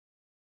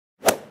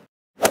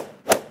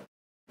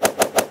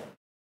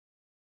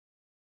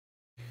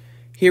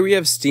Here we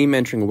have steam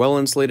entering a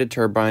well-insulated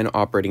turbine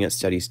operating at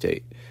steady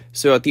state.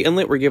 So at the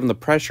inlet, we're given the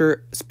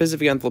pressure,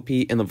 specific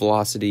enthalpy, and the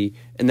velocity,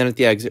 and then at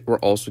the exit, we're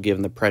also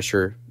given the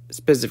pressure,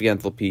 specific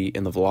enthalpy,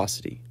 and the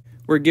velocity.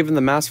 We're given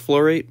the mass flow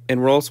rate,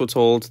 and we're also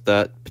told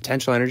that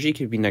potential energy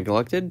can be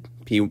neglected,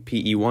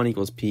 PE1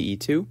 equals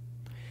PE2,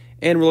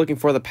 and we're looking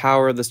for the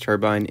power of this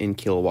turbine in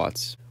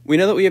kilowatts. We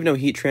know that we have no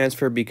heat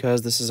transfer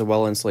because this is a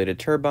well-insulated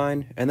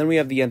turbine, and then we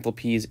have the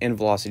enthalpies and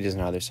velocities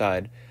on either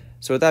side.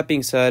 So with that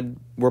being said,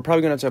 we're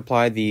probably going to have to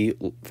apply the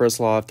first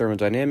law of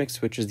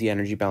thermodynamics, which is the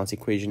energy balance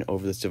equation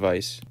over this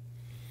device.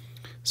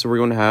 So we're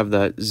going to have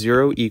that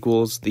 0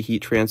 equals the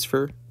heat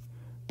transfer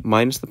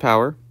minus the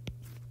power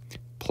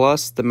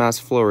plus the mass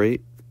flow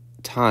rate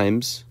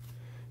times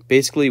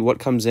basically what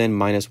comes in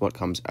minus what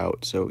comes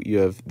out. So you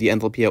have the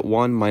enthalpy at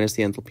 1 minus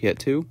the enthalpy at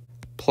 2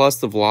 plus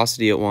the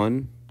velocity at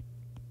 1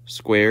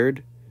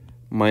 squared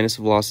minus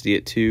the velocity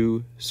at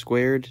 2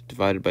 squared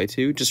divided by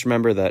 2. Just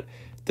remember that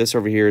this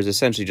over here is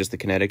essentially just the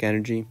kinetic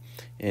energy,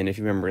 and if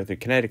you remember, the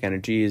kinetic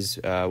energy is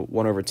 1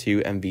 over 2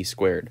 mv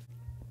squared.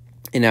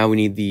 And now we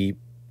need the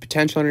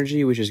potential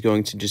energy, which is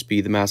going to just be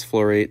the mass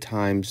flow rate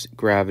times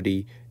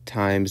gravity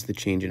times the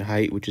change in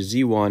height, which is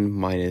Z1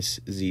 minus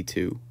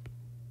Z2.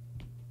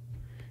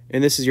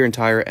 And this is your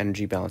entire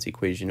energy balance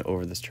equation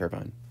over this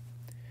turbine.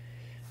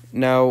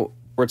 Now,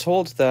 we're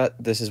told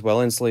that this is well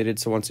insulated,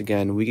 so once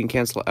again, we can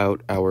cancel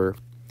out our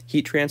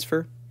heat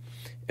transfer,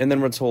 and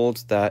then we're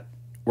told that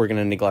we're going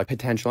to neglect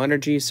potential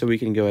energy, so we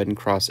can go ahead and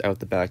cross out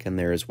the back end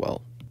there as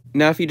well.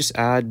 Now, if you just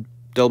add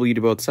W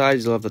to both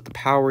sides, you'll have that the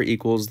power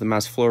equals the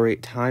mass flow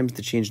rate times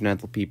the change in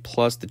enthalpy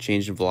plus the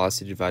change in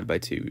velocity divided by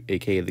 2,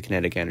 aka the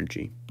kinetic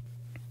energy.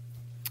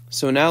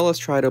 So now let's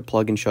try to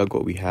plug and chug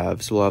what we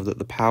have. So we'll have that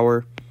the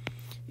power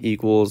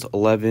equals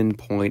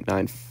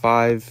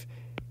 11.95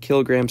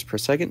 kilograms per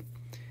second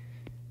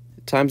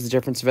times the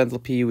difference of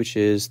enthalpy, which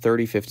is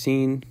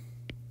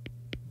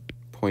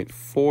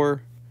 3015.4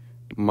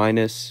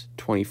 minus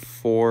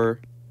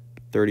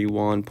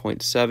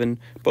 2431.7.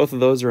 Both of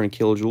those are in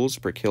kilojoules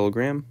per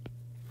kilogram.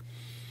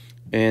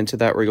 And to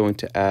that, we're going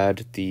to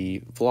add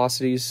the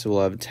velocities. So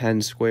we'll have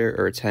 10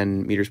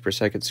 meters per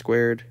second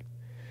squared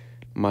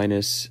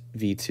minus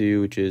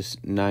V2, which is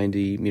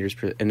 90 meters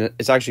per, and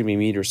it's actually going to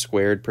be meters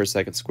squared per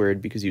second squared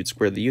because you'd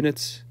square the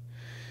units,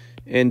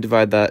 and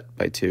divide that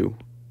by 2.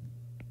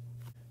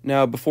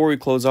 Now, before we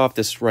close off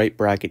this right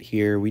bracket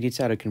here, we need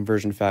to add a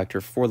conversion factor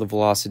for the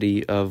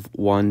velocity of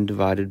 1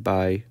 divided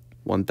by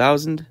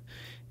 1,000.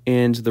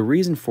 And the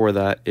reason for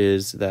that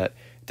is that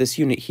this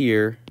unit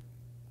here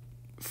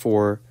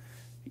for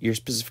your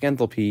specific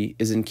enthalpy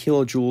is in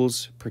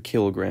kilojoules per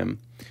kilogram.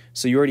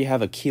 So you already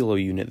have a kilo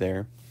unit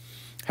there.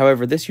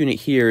 However, this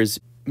unit here is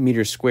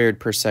meters squared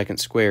per second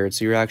squared,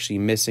 so you're actually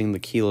missing the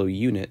kilo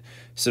unit.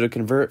 So to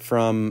convert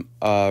from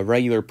a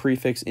regular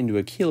prefix into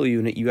a kilo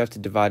unit, you have to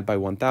divide by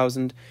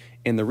 1,000,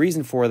 and the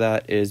reason for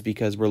that is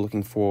because we're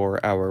looking for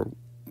our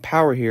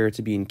power here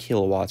to be in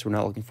kilowatts. We're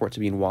not looking for it to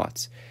be in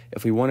watts.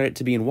 If we wanted it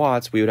to be in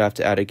watts, we would have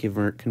to add a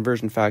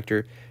conversion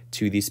factor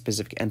to the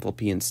specific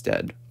enthalpy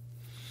instead.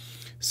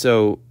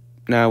 So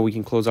now we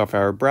can close off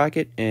our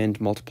bracket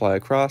and multiply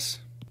across,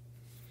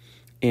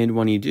 and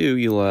when you do,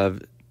 you'll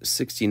have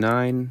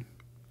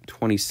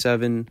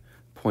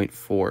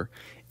 6927.4.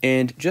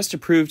 And just to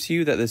prove to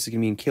you that this is going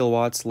to be in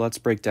kilowatts, let's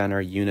break down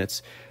our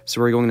units. So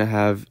we're going to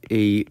have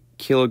a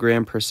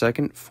kilogram per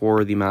second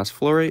for the mass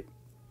flow rate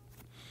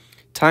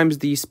times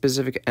the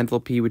specific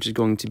enthalpy, which is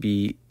going to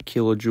be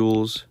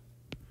kilojoules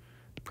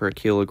per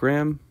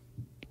kilogram.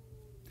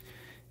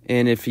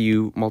 And if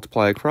you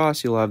multiply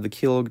across, you'll have the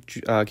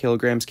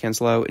kilograms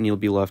cancel out, and you'll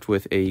be left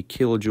with a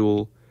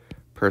kilojoule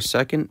per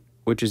second,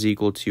 which is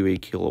equal to a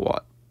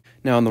kilowatt.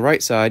 Now on the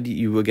right side,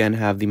 you again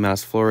have the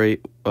mass flow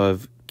rate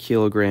of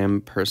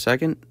kilogram per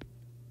second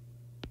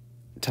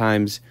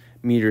times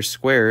meters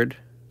squared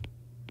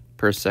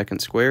per second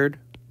squared.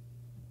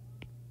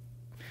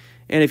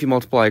 And if you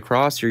multiply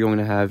across, you're going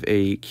to have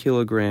a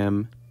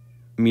kilogram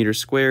meter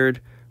squared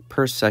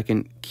per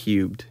second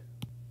cubed.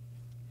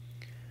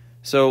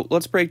 So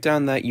let's break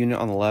down that unit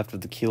on the left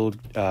of the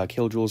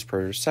kilojoules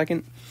per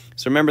second.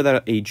 So remember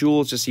that a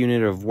joule is just a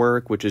unit of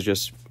work, which is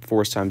just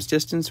force times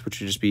distance, which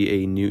would just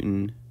be a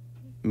Newton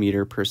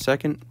meter per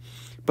second.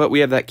 But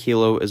we have that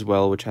kilo as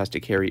well, which has to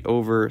carry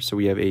over, so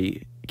we have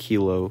a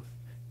kilo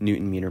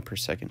Newton meter per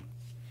second.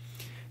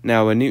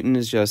 Now, a Newton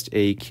is just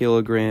a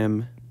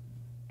kilogram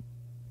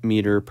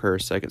meter per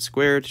second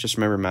squared. Just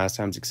remember mass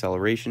times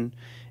acceleration.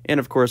 And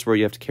of course, where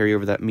you have to carry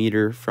over that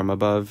meter from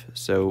above,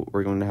 so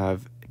we're going to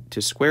have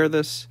to square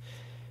this,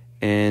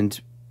 and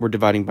we're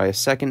dividing by a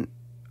second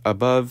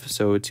above,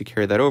 so to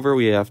carry that over,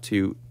 we have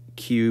to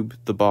cube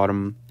the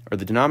bottom, or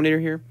the denominator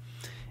here,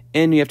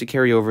 and we have to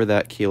carry over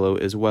that kilo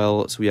as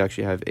well, so we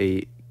actually have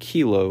a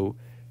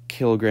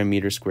kilogram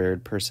meter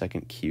squared per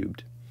second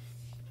cubed,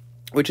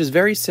 which is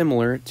very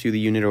similar to the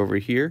unit over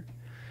here.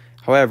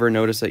 However,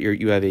 notice that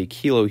you have a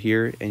kilo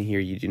here, and here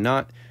you do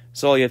not,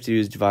 so all you have to do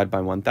is divide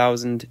by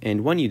 1,000,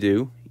 and when you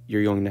do,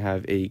 you're going to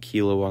have a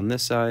kilo on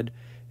this side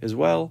as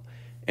well,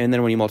 and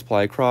then when you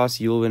multiply across,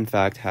 you'll in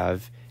fact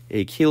have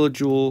a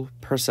kilojoule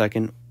per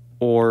second,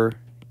 or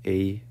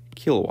a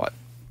kilowatt.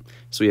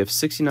 So we have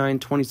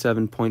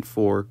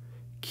 6927.4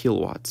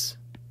 kilowatts.